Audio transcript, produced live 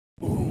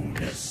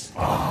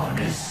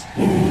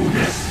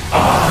Unus,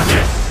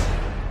 Annus.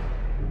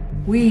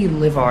 We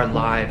live our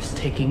lives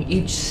taking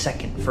each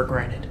second for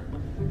granted.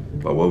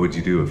 But what would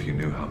you do if you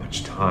knew how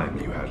much time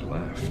you had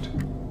left?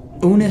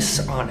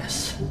 Unus,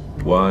 Annus.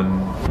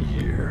 1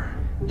 year.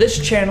 This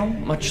channel,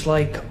 much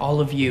like all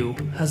of you,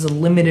 has a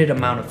limited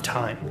amount of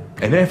time.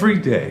 And every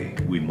day,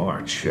 we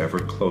march ever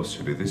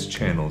closer to this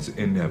channel's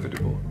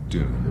inevitable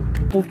doom.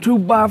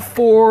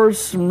 2x4s,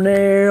 some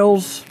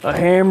nails, a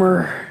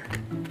hammer,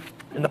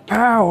 and the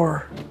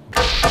power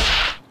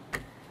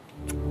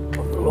of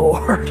the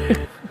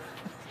Lord.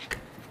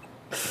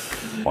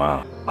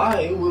 Wow.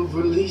 I will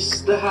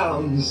release the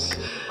hounds,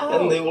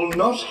 and they will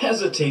not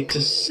hesitate to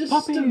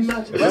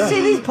systematically... Let's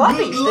see these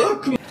puppies,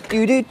 dude.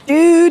 Do,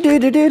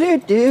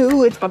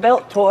 it's my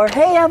belt tour.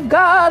 Hey, I've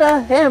got a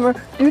hammer.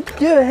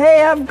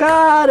 Hey, I've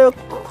got a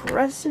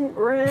crescent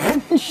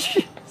wrench.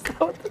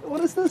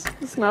 What is this?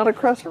 It's not a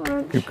crescent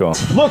wrench. Keep going.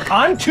 Look,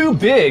 I'm too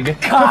big to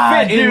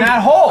fit in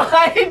that hole.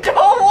 I don't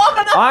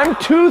want to. I'm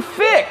too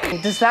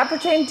thick. Does that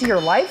pertain to your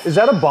life? Is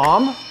that a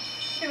bomb?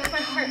 It was my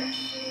heart.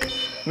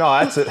 No,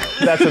 that's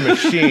a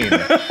machine.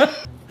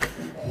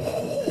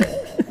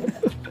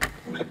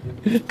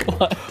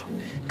 What?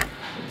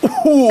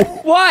 Ooh,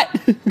 what?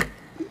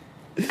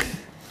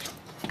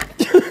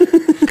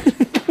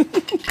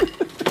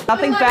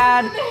 Nothing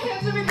bad.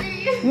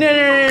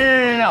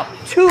 No.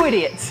 2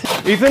 idiots.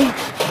 Ethan,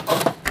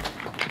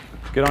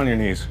 get on your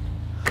knees.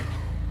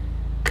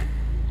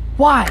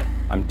 Why?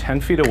 I'm 10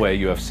 feet away,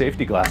 you have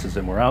safety glasses,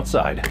 and we're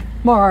outside.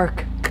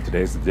 Mark.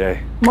 Today's the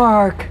day.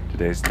 Mark.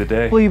 Today's the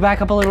day. Will you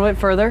back up a little bit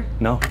further?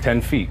 No,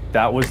 10 feet.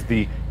 That was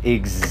the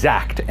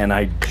exact, and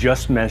I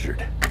just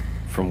measured.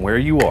 From where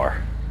you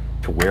are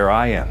to where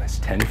I am is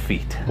 10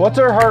 feet. What's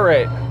her heart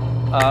rate?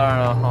 I don't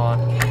know, hold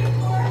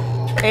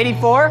on.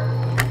 84?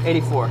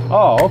 84.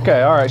 Oh,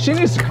 okay, all right. She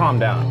needs to calm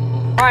down.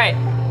 All right,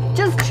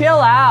 just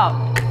chill out.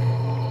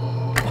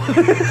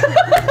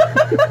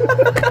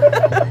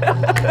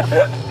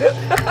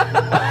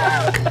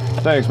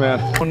 Thanks, man.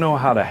 I don't know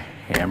how to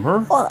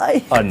hammer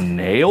Why? a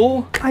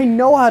nail. I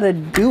know how to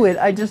do it,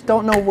 I just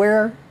don't know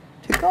where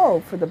to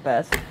go for the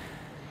best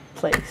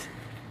place.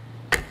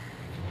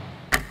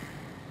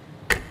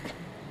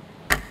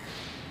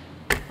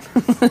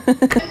 If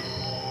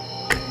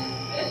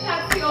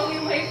that's the only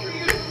way for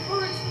you to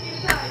force me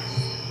to die.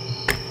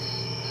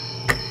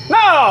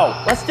 No!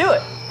 Let's do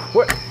it.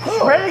 What?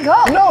 Ready to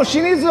go. No, she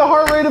needs a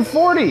heart rate of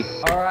 40.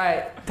 All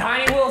right,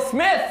 Tiny Will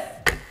Smith.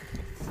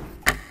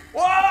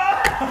 Whoa!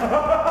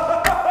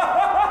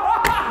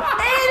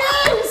 It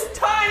is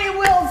Tiny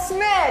Will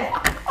Smith.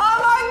 Oh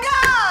my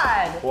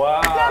God.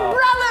 Wow. They're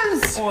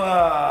brothers.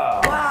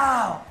 Wow.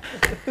 Wow.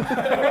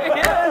 There he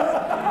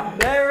is.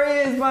 There he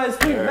is, my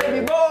sweet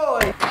baby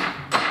boy.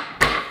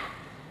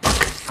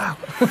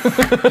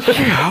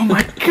 Oh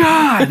my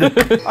God.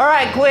 All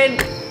right, Quinn,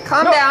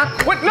 calm down.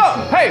 What? No.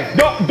 Hey,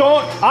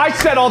 don't. I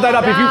set all that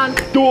up. Down. If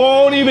you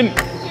don't even.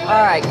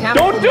 All right, count.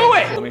 Don't do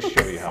it. Let me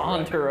show you how.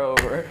 Saunter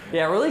over.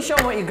 Yeah, really show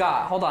him what you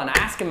got. Hold on,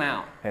 ask him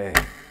out. Hey,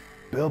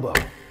 Bilbo,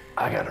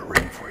 I got a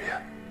ring for you.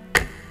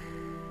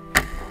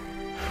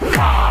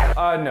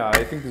 No,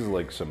 I think this is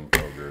like some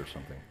ogre or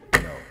something.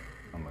 No,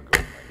 I'm gonna go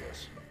with my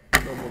guess.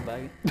 Bilbo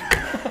Baggins.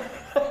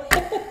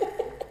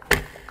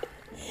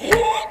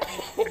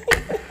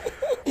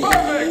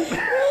 Perfect.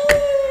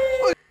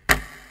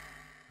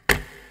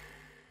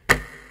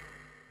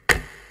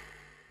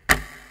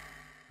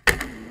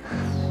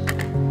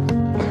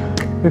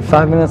 We have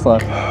 5 minutes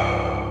left.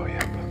 Oh,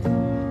 yep.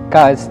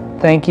 Guys,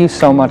 thank you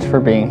so much for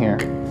being here.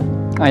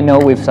 I know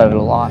we've said it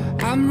a lot,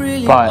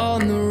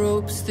 but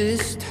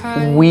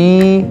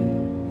we,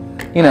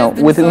 you know,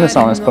 with Unus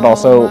Annus, but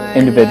also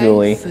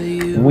individually,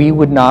 we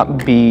would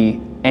not be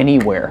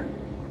anywhere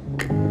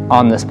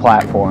on this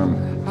platform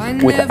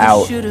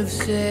without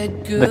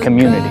the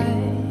community.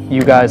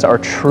 You guys are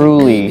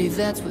truly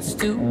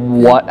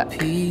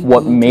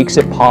what makes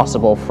it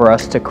possible for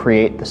us to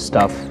create the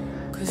stuff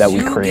that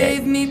we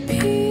create.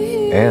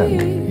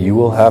 And you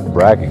will have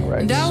bragging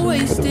rights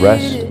for the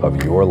rest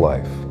of your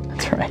life.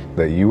 That's right.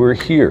 That you were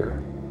here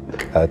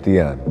at the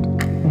end.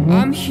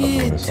 I'm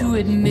here to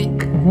admit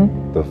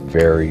The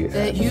very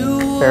end.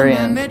 Very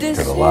end.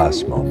 To the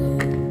last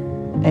moment.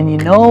 And you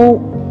know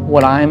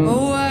what I'm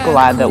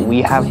glad that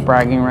we have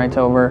bragging rights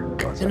over?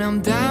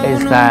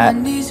 Is that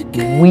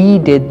we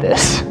did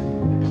this.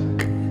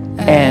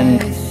 And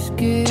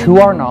to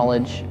our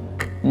knowledge,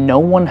 no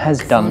one has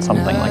done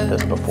something like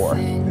this before.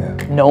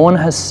 No one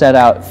has set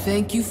out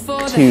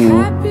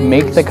to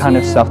make the kind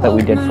of stuff that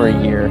we did for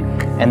a year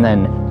and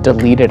then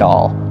delete it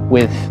all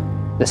with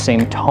the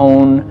same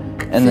tone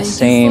and the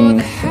same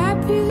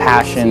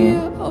passion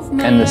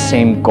and the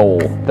same goal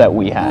that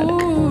we had.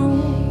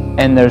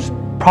 And there's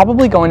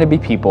probably going to be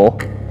people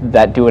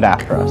that do it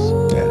after us,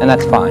 and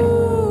that's fine.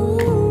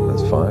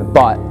 That's fine.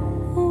 But,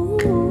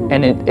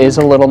 and it is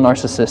a little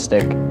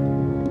narcissistic,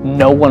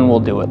 no one will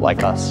do it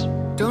like us.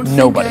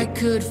 Nobody.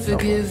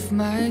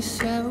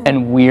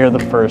 And we're the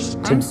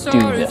first to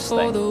do this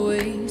thing.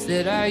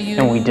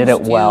 And we did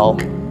it well.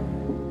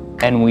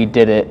 And we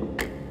did it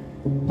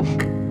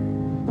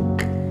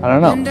I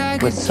don't know,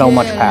 with so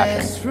much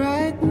passion.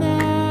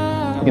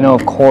 You know,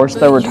 of course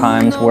there were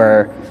times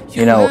where,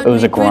 you know, it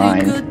was a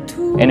grind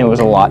and it was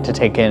a lot to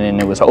take in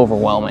and it was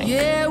overwhelming.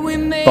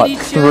 But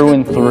through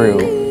and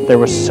through, there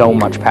was so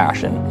much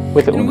passion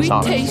with Unus.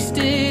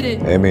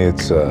 Amy,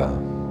 it's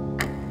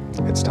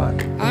time.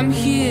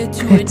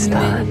 It's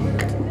time.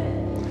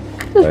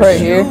 Just right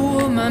here.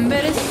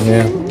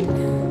 Yeah.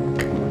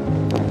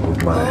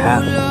 Move my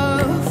hat.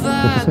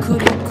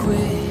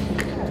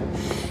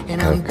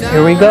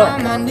 Here we go.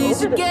 No.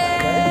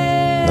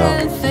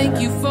 Thank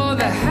you for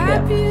the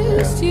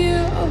happiest year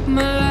of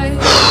my life.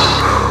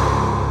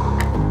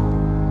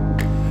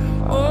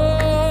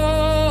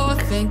 Oh,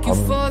 thank you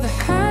for the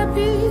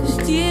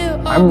happiest year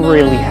of I'm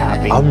really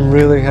happy. I'm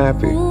really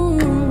happy.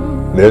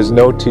 There's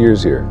no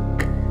tears here.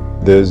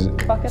 There's.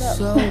 Fuck it up.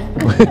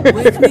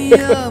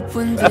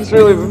 That's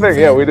really the thing.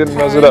 Yeah, we didn't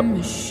mess it up.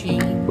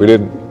 We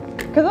didn't.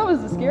 Because that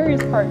was the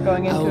scariest part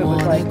going into it,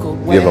 was like,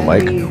 You have a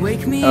mic?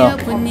 Oh,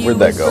 Where'd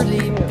that go?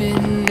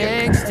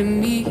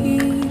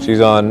 She's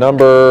on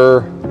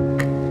number.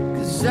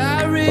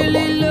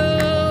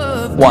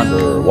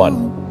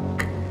 One.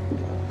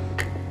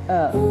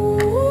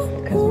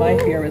 because my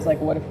fear was like,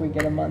 what if we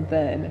get a month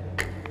in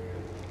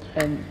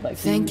and like,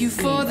 thank you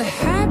for the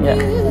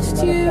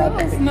happiest year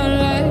of my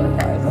life.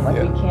 I'm like,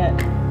 we can't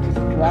just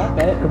drop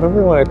it.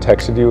 Remember when I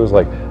texted you? It was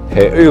like,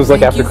 hey, it was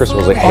like after Christmas. I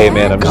was like, hey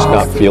man, I'm just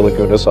not feeling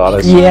Unus.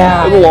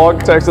 Yeah. A long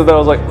text, and then I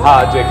was like,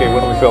 JK,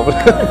 when are we filming?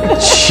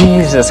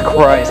 Jesus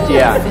Christ,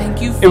 yeah.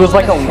 It was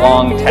like a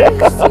long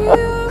text.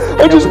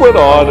 I just went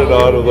on and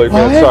on. I was like,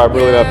 man, sorry, I'm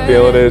really not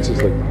feeling it. It's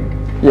just like,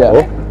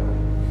 yeah.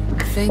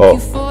 Oh.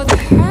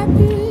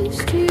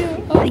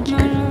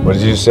 What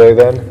did you say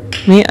then?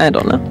 Me, I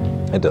don't know.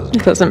 It doesn't.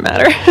 It doesn't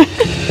matter.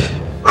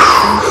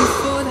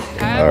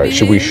 All right,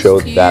 should we show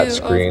that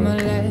screen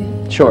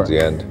Sure. towards the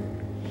end?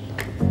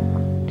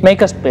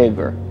 Make us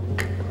bigger.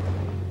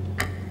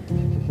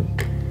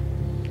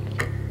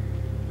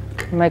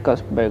 Make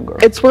us bigger.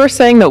 It's worth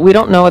saying that we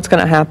don't know what's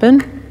going to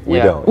happen. We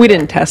Yeah. don't. We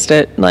didn't test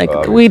it.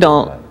 Like, we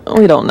don't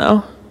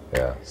know.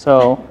 Yeah.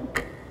 So,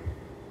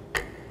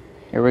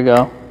 here we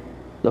go.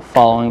 The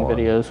following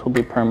videos will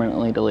be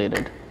permanently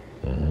deleted.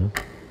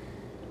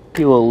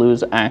 You will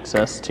lose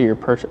access to your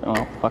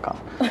oh, fuck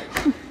off.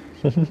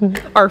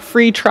 Our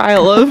free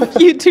trial of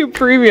YouTube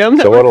Premium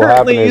that So we're what'll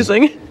currently happen is-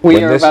 using. We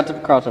When are this- about to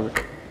cross over.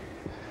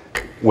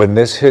 When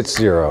this hits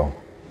 0,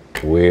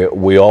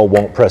 we all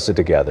won't press it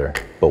together,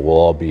 but we'll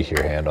all be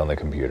here, hand on the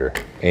computer.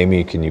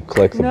 Amy, can you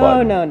click the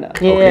button? No.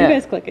 Yeah. You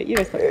guys click it.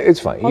 It's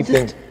fine.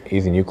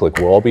 Ethan, you click.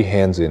 We'll all be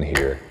hands in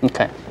here.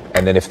 Okay.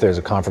 And then if there's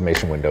a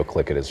confirmation window,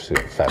 click it as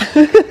fast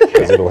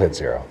because it'll hit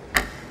 0.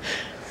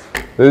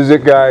 This is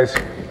it, guys.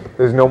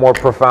 There's no more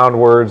profound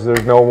words.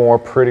 There's no more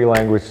pretty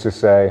language to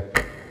say.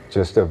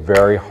 Just a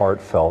very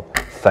heartfelt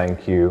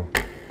thank you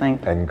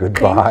and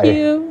goodbye Thank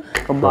you.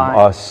 from Goodbye.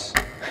 us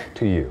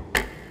to you.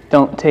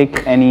 Don't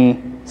take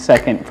any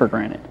second for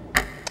granted.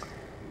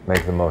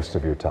 Make the most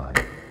of your time.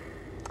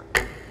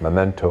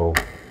 Memento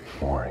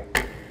Mori.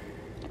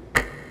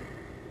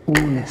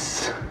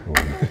 Unus.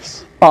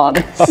 Unus.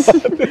 Honest.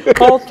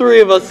 All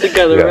three of us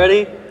together. Yeah.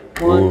 Ready?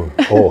 1, Ooh.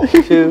 Oh.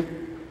 2,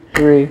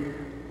 3.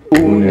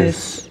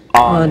 Unus.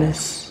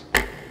 Honest.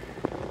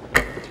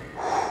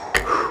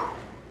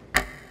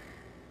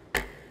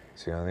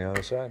 See you on the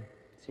other side.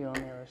 See you on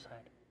the other side.